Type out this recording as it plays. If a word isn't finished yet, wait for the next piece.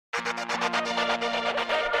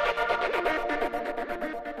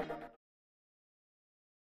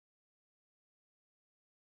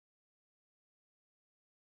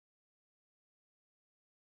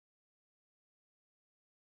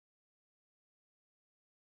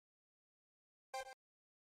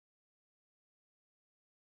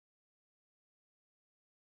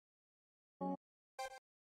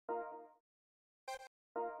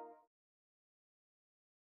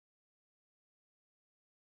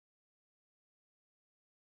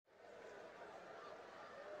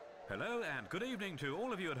Hello and good evening to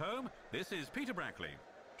all of you at home. This is Peter Brackley.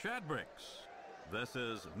 Chad Bricks. This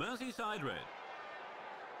is Merseyside Red.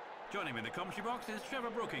 Joining me in the commentary box is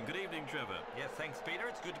Trevor Brooking. Good evening, Trevor. Yes, thanks, Peter.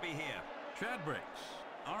 It's good to be here. Chad Bricks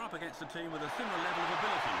are up against a team with a similar level of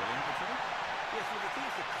ability, willing to Trevor? Yes, well, the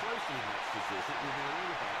teams are closely matched as this. It will be all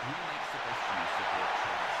about who makes the best use of their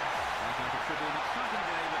chances. I think it should be an exciting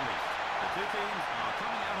game at least. The two teams are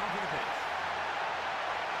coming out onto the pitch.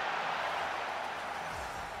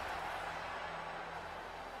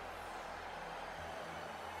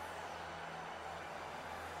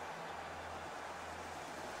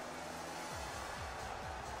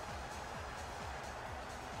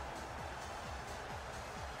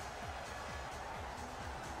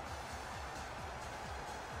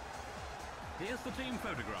 Here's the team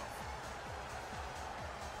photograph.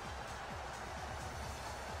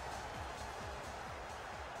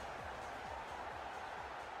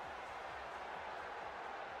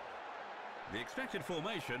 The expected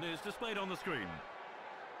formation is displayed on the screen.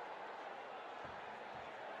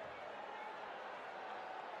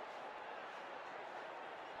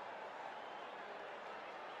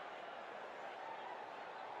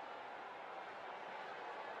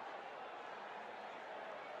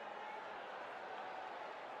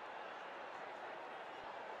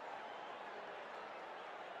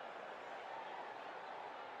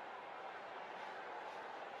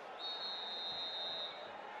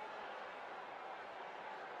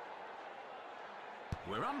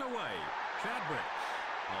 We're underway. Chad Bricks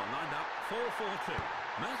are lined up 4-4-2.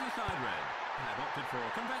 Merseyside Red have opted for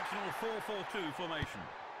a conventional 4-4-2 formation.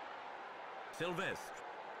 Sylvestre.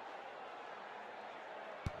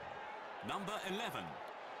 Number 11.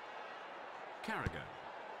 Carragher.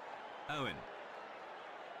 Owen.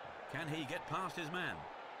 Can he get past his man?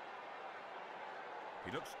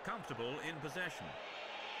 He looks comfortable in possession.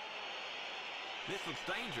 This looks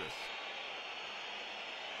dangerous.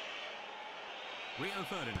 Rio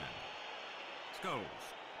Ferdinand. Scholes.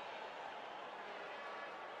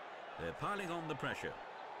 They're piling on the pressure.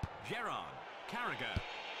 Gerrard. Carragher.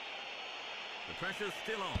 The pressure's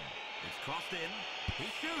still on. It's crossed in.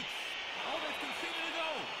 He shoots. Oh, they've conceded a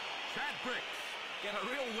goal. Chad Bricks get a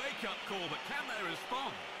real wake-up call, but can they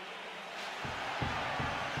respond?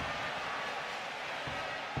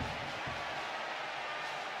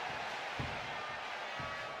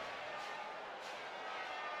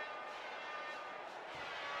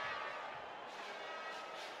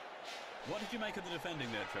 What did you make of the defending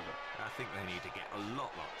there, Trevor? I think they need to get a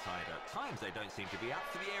lot tighter. At times they don't seem to be up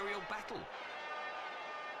for the aerial battle.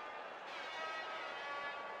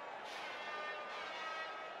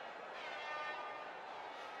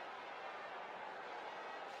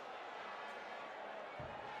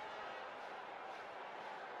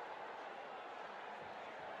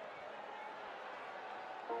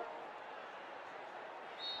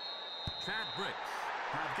 Chad Bricks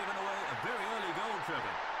have given away a very early goal,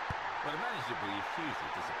 Trevor. But the manager will be hugely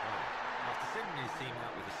disappointed. After sending his team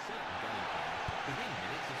out with a certain game plan, within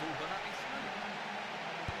minutes it's all gone up in smoke.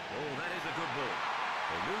 Oh, that is a good ball.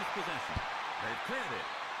 They lose possession. They've cleared it.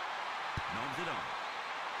 Nods it on.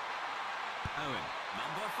 Owen,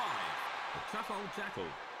 number 5. A tough old tackle.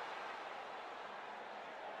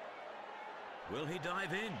 Will he dive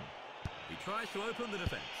in? He tries to open the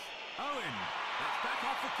defence. Owen, that's back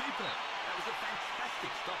off the keeper. That was a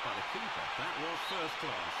fantastic stop by the keeper. That was first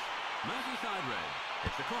class. Merseyside Red.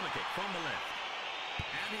 It's a corner kick from the left.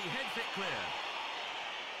 And he heads it clear.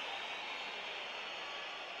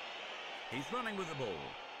 He's running with the ball.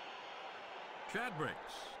 Chad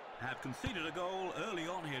Bricks have conceded a goal early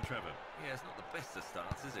on here, Trevor. Yeah, it's not the best of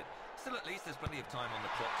starts, is it? Still, at least there's plenty of time on the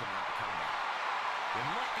clock to mount the comeback. There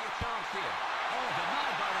might be a chance here. Oh,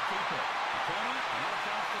 denied by the keeper. A corner, another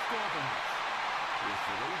chance to score perhaps. Yes,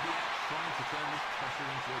 they'll all be out trying to turn this pressure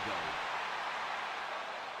into a goal.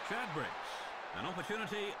 Chad Bricks, an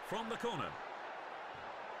opportunity from the corner.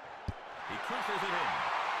 He crosses it in.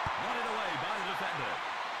 Nodded away by the defender.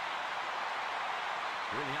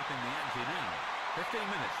 Really up in the ante now. 15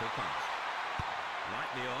 minutes have passed.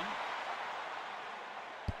 Lightly on.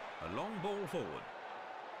 A long ball forward.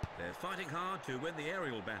 They're fighting hard to win the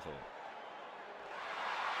aerial battle.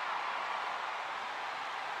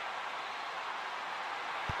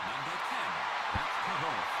 Number 10. That's cut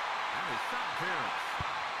off. And it's some clearance.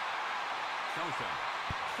 Solskjaer.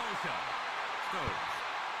 Scholes.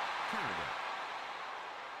 Carragher.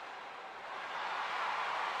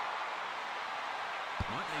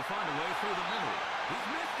 Might they find a way through the middle? He's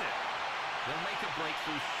missed it. They'll make a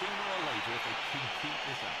breakthrough sooner or later if they can keep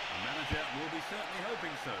this up. The manager will be certainly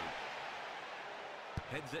hoping so.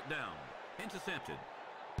 Heads it down. Intercepted.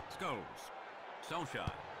 Scholes.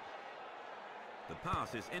 Solskjaer. The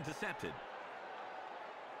pass is intercepted.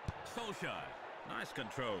 Solskjaer. Nice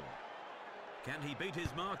control. Can he beat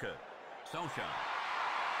his marker? Solskjaer.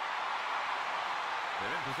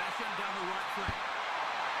 They're in possession down the right flank.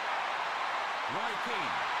 Roy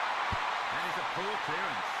Keane. That is a poor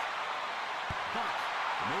clearance. But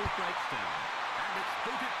the move breaks down. And it's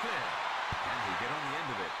booted clear. Can he get on the end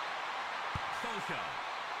of it? Solskjaer.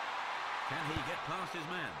 Can he get past his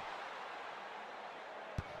man?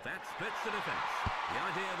 That splits the defence. The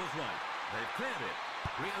idea was right. They've cleared it.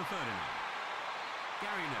 Rio Ferdinand.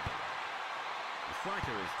 Gary Neville. The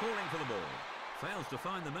striker is calling for the ball. Fails to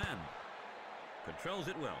find the man. Controls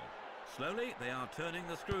it well. Slowly, they are turning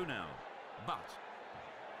the screw now. But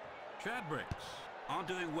Chad Bricks are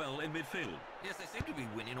doing well in midfield. Yes, they seem to be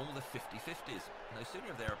winning all the 50-50s. No sooner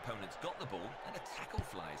have their opponents got the ball than a tackle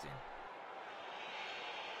flies in.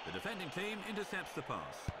 The defending team intercepts the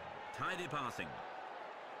pass. Tidy passing.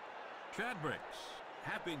 Chad Bricks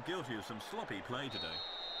have been guilty of some sloppy play today.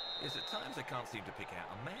 Yes, at times they can't seem to pick out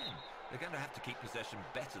a man. They're going to have to keep possession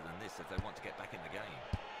better than this if they want to get back in the game.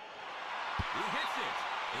 He hits it.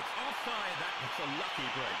 It's offside. That's a lucky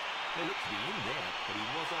break. They looked to be in there, but he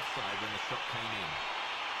was offside when the shot came in.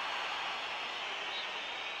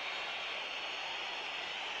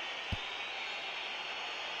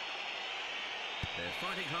 They're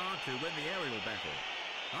fighting hard to win the aerial battle.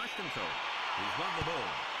 Nice control. He's won the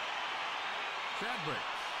ball. Chad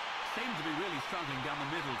Bricks seem to be really struggling down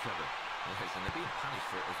the middle, Trevor. Yes, and they're being punished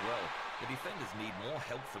for it as well. The defenders need more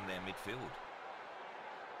help from their midfield.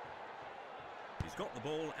 He's got the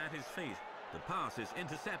ball at his feet. The pass is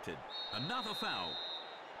intercepted. Another foul.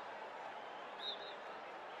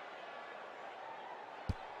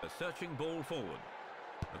 A searching ball forward.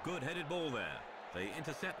 A good headed ball there. They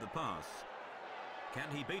intercept the pass. Can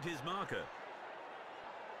he beat his marker?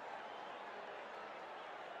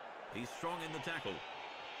 He's strong in the tackle.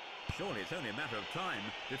 Surely it's only a matter of time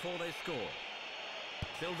before they score.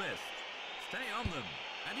 Sylvestre. Stay on them.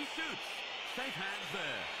 And he shoots. Safe hands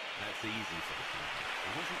there. That's easy for the keeper.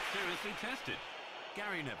 He wasn't seriously tested.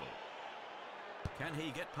 Gary Neville. Can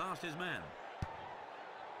he get past his man?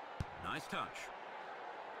 Nice touch.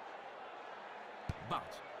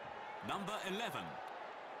 But. Number 11.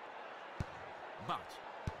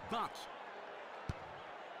 But.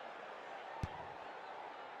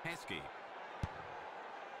 Heskey.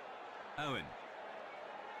 Owen.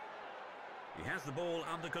 He has the ball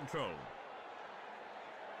under control.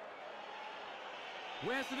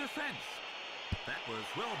 Where's the defence? That was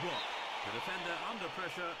well blocked. The defender under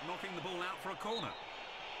pressure, knocking the ball out for a corner.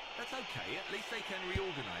 That's okay, at least they can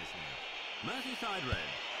reorganise now. Merseyside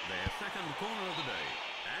Red, their second corner of the day.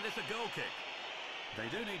 And it's a goal kick. They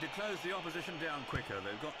do need to close the opposition down quicker.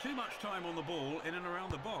 They've got too much time on the ball in and around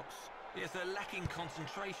the box. Yes, they're lacking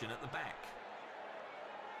concentration at the back.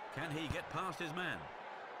 Can he get past his man?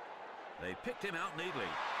 They picked him out neatly.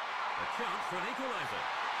 A chance for an equaliser.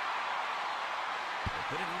 They're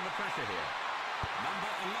putting on the pressure here.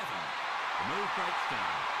 Number 11. The move breaks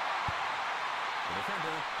down. The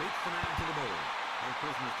defender beats the man to the ball. No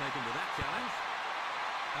prisoners taken to that challenge.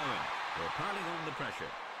 Owen, they're piling on the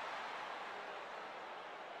pressure.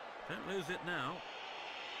 Don't lose it now.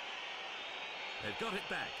 They've got it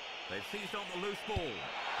back. They've seized on the loose ball.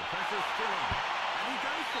 The pressure's still on. And he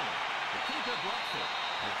goes for it. The keeper blocks it.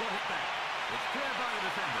 They've got it back. It's cleared by the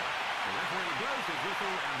defender. The referee blows his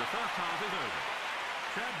whistle and the first half is over.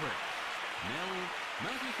 Chad Bricks, 0,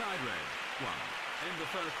 Merseyside Red, 1. In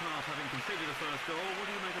the first half, having conceded the first goal, what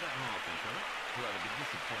do you make of that half then, Trevor? Well, I'd be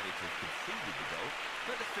disappointed to have conceded the goal,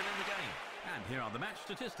 but they're still in the game. And here are the match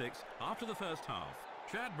statistics after the first half.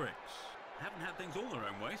 Chad Bricks haven't had things all their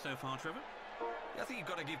own way so far, Trevor. I think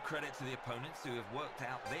you've got to give credit to the opponents who have worked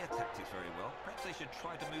out their tactics very well. Perhaps they should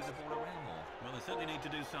try to move the ball around more. Well, they certainly need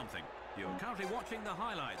to do something. You're currently watching the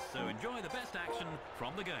highlights, so enjoy the best action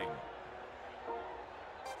from the game.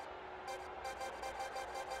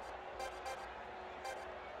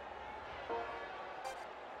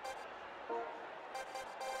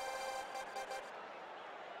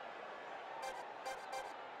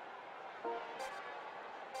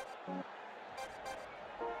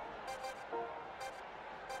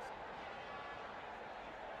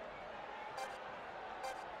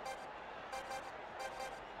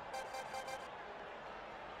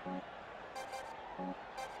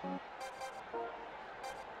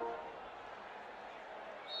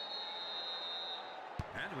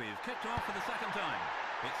 And we've kicked off for the second time.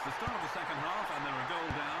 It's the start of the second half and they're a goal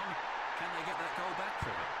down. Can they get that goal back,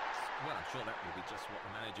 Trevor? Well, I'm sure that will be just what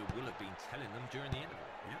the manager will have been telling them during the interval.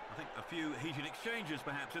 Yeah, I think a few heated exchanges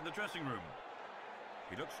perhaps in the dressing room.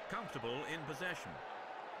 He looks comfortable in possession.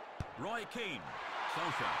 Roy Keane.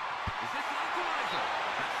 Solskjaer. Is this the equaliser?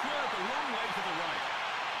 That's swerved a long way to the right.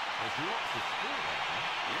 There's lots of score there, huh?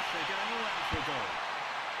 Yes, they're going all out for a goal.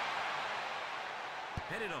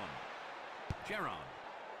 Headed on. Gerrard.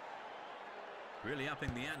 Really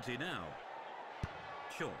upping the ante now.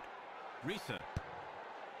 Short. Risa.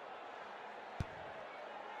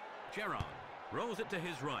 Gerrard rolls it to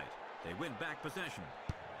his right. They win back possession.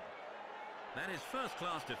 That is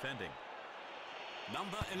first-class defending.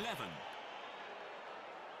 Number 11.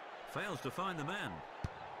 Fails to find the man.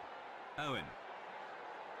 Owen.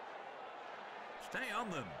 Stay on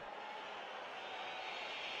them.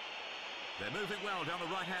 They're moving well down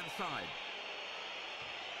the right-hand side.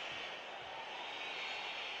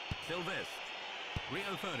 Sylvestre.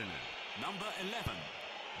 Rio Ferdinand. Number 11.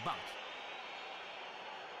 But.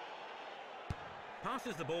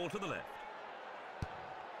 Passes the ball to the left.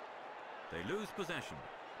 They lose possession.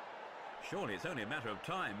 Surely it's only a matter of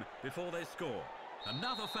time before they score.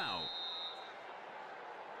 Another foul.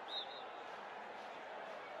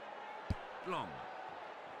 Long.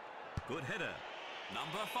 Good header.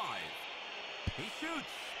 Number 5. He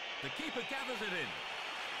shoots. The keeper gathers it in.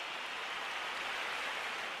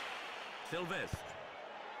 Sylvestre.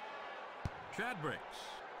 Chadbricks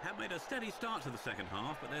have made a steady start to the second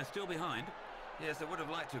half, but they're still behind. Yes, they would have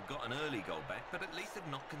liked to have got an early goal back, but at least they've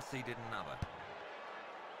not conceded another.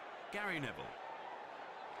 Gary Neville.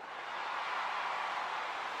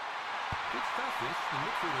 Good stuff, this. The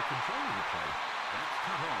midfielder controlling the play. That's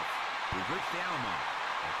cut off. We've reached the hour mark.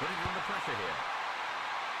 They're putting on the pressure here.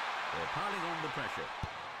 They're piling on the pressure.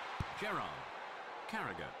 Gerrard.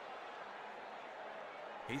 Carragher.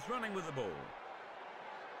 He's running with the ball.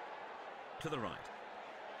 To the right.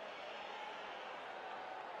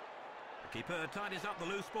 The keeper tidies up the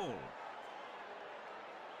loose ball.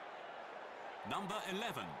 Number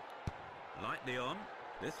 11. Lightly on.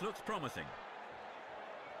 This looks promising.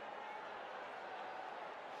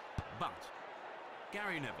 But.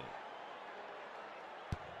 Gary Neville.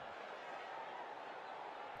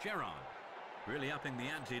 Gerrard. Really upping the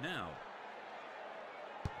ante now.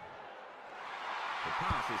 The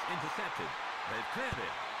pass is intercepted. They've cleared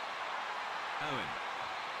it. Owen.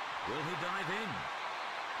 Will he dive in?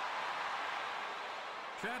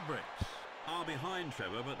 Chadbricks are behind,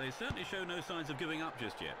 Trevor, but they certainly show no signs of giving up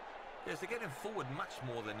just yet. Yes, they're getting forward much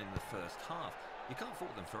more than in the first half. You can't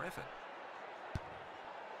fault them for effort.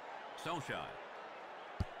 Solskjaer.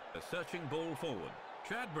 A searching ball forward.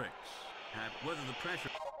 Chadbricks have weathered the pressure.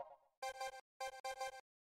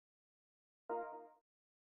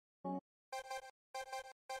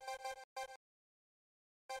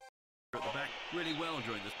 At the back really well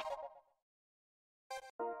during this.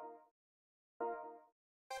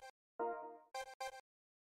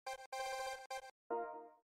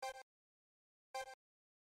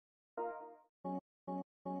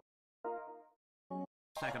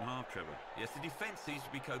 Second half, Trevor. Yes, the defence seems to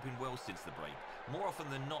be coping well since the break. More often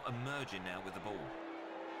than not emerging now with the ball.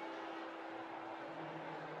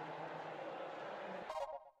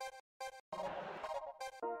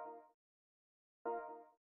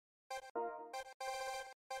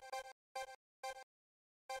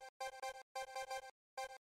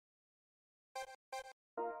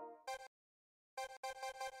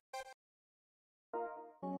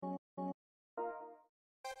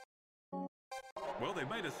 Well, they've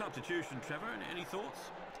made a substitution, Trevor. Any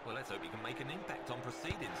thoughts? Well, let's hope he can make an impact on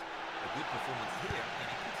proceedings. A good performance here, and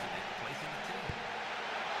he puts him in a place in the team.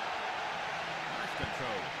 Nice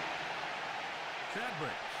control.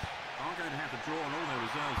 Chadbricks are going to have to draw on all their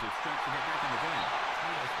reserves of strength to get back in the game.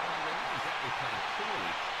 Yes, well, they're not exactly playing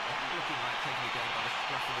poorly. They're not looking like taking the game by the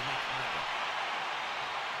scruff of the neck either.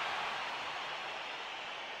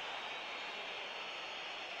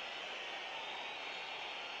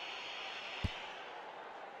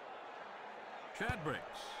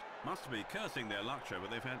 Chadbricks must be cursing their luck, Trevor.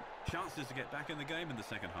 They've had chances to get back in the game in the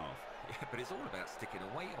second half. Yeah, but it's all about sticking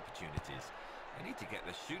away opportunities. They need to get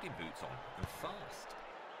their shooting boots on, and fast.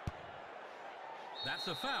 That's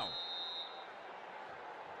a foul.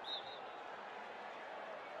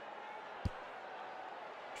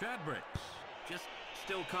 Chadbricks just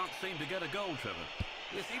still can't seem to get a goal, Trevor.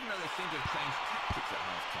 Yes, even though they seem to have changed tactics at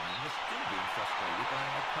half-time, they're still being frustrated by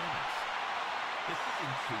their opponents. They're sitting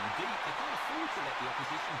too deep. They can't afford to let the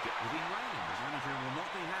opposition get within range. The manager will not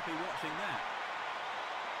be happy watching that.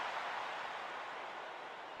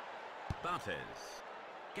 Bartes.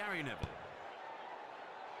 Gary Neville.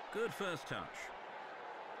 Good first touch.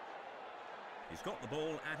 He's got the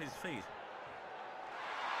ball at his feet.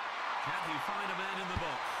 Can he find a man in the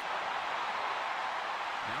box?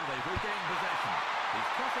 Now they've regained possession. He's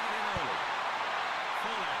crossing it in early.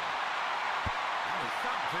 Forehand. That was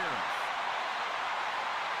some clearance.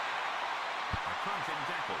 A crunching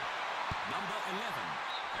tackle. Number 11.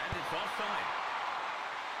 And it's offside.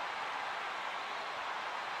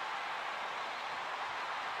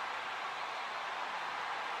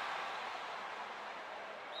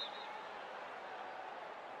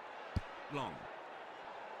 Long.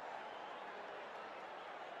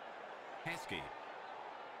 Heskey.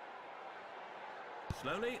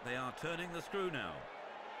 Slowly, they are turning the screw now.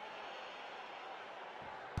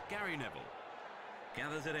 Gary Neville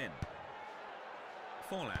gathers it in.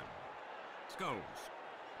 Forlan. Scholes.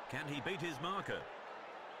 Can he beat his marker?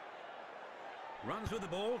 Runs with the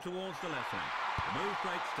ball towards the left wing. The move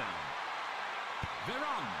breaks down.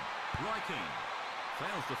 Veron. Riking.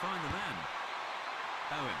 Fails to find the man.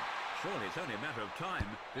 Owen. Surely it's only a matter of time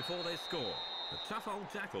before they score. The tough old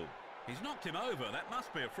tackle. He's knocked him over. That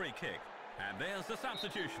must be a free kick. And there's the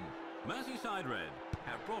substitution. Merseyside Red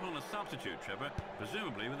have brought on a substitute, Trevor,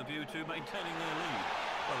 presumably with a view to maintaining their lead.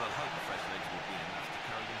 Well, I'll hope the fresh legs will be enough to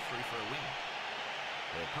carry them through for a win.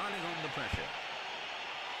 They're piling on the pressure.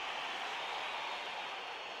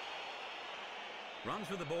 Runs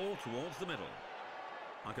with the ball towards the middle.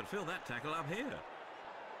 I can feel that tackle up here.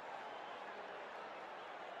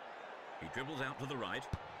 He dribbles out to the right.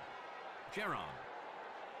 Gerrard.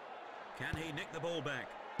 Can he nick the ball back?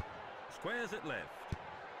 Squares it left.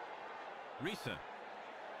 Risa.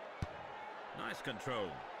 Nice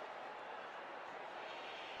control.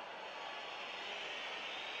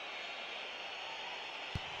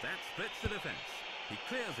 That splits the defence. He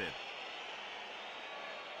clears it.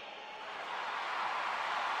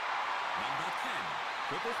 Number 10.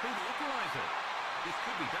 Could this be the equaliser? This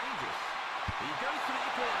could be dangerous. He goes for the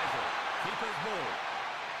equaliser. Keeper's ball.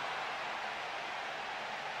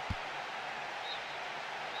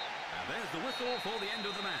 And there's the whistle for the end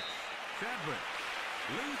of the match. Chadwick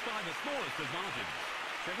lose by the smallest of margins.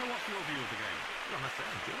 Trevor, what's your view of the game? Well, I must say,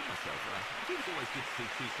 I enjoyed myself. I think it's always good to see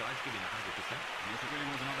two sides giving 100%. Yes, it really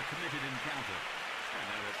was another committed encounter. And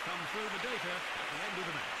now let's come through the data at the end of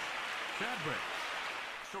the match. Chadwick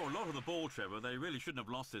saw a lot of the ball, Trevor. They really shouldn't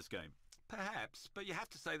have lost this game. Perhaps, but you have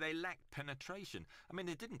to say they lacked penetration. I mean,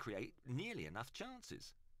 they didn't create nearly enough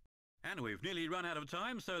chances. And we've nearly run out of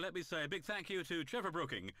time, so let me say a big thank you to Trevor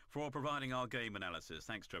Brooking for providing our game analysis.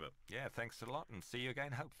 Thanks, Trevor. Yeah, thanks a lot, and see you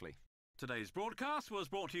again, hopefully. Today's broadcast was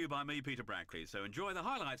brought to you by me, Peter Brackley, so enjoy the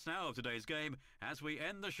highlights now of today's game as we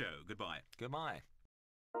end the show. Goodbye. Goodbye.